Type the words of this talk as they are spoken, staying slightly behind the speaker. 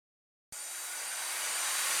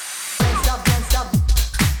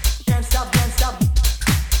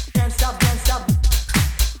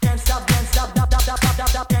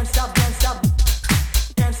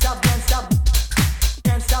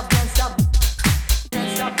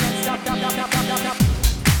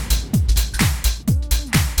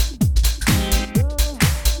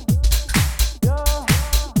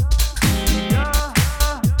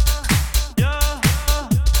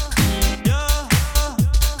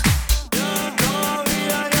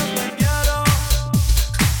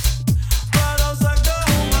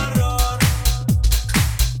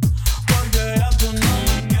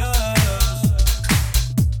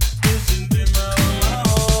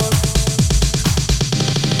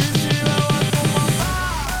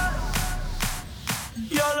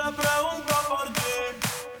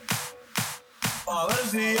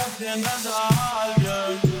tienes a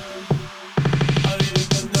alguien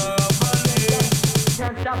que te haga feliz.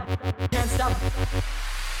 Can't stop, can't stop.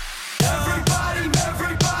 Everybody,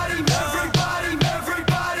 everybody, everybody,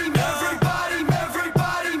 everybody, everybody,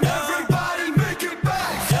 everybody, everybody, make it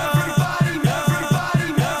back. Everybody, everybody,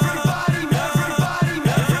 everybody, everybody,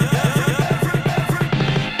 can't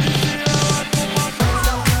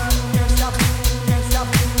stop,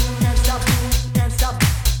 can't stop, can't stop, can't stop, can't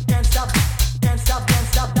stop,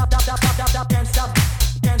 can't stop,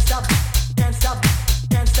 can't stop,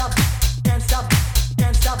 can't stop, can't stop, can't stop,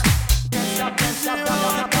 can't stop,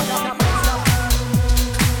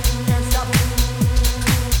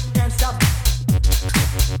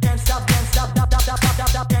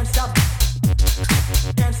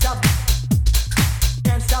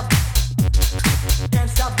 can't stop, can't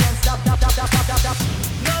stop, can't stop, can't stop.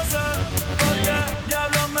 No sé por qué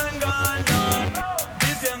diablos me engañan,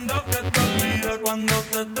 diciendo que te olvides cuando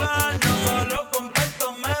te extraño. Solo contesto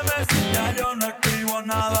memes, ya yo no escribo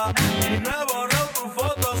nada. Y no he borrado tu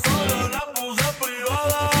foto, solo la puse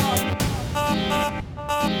privada.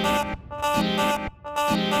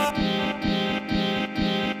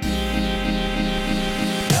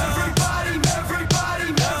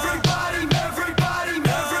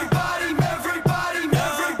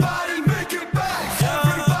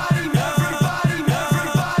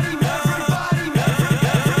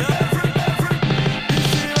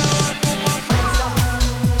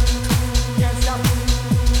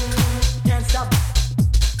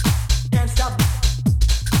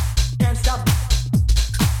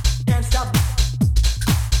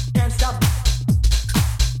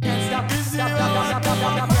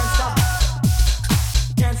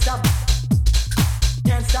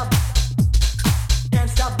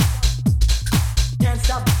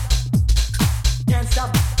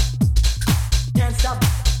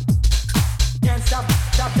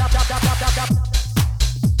 Stop.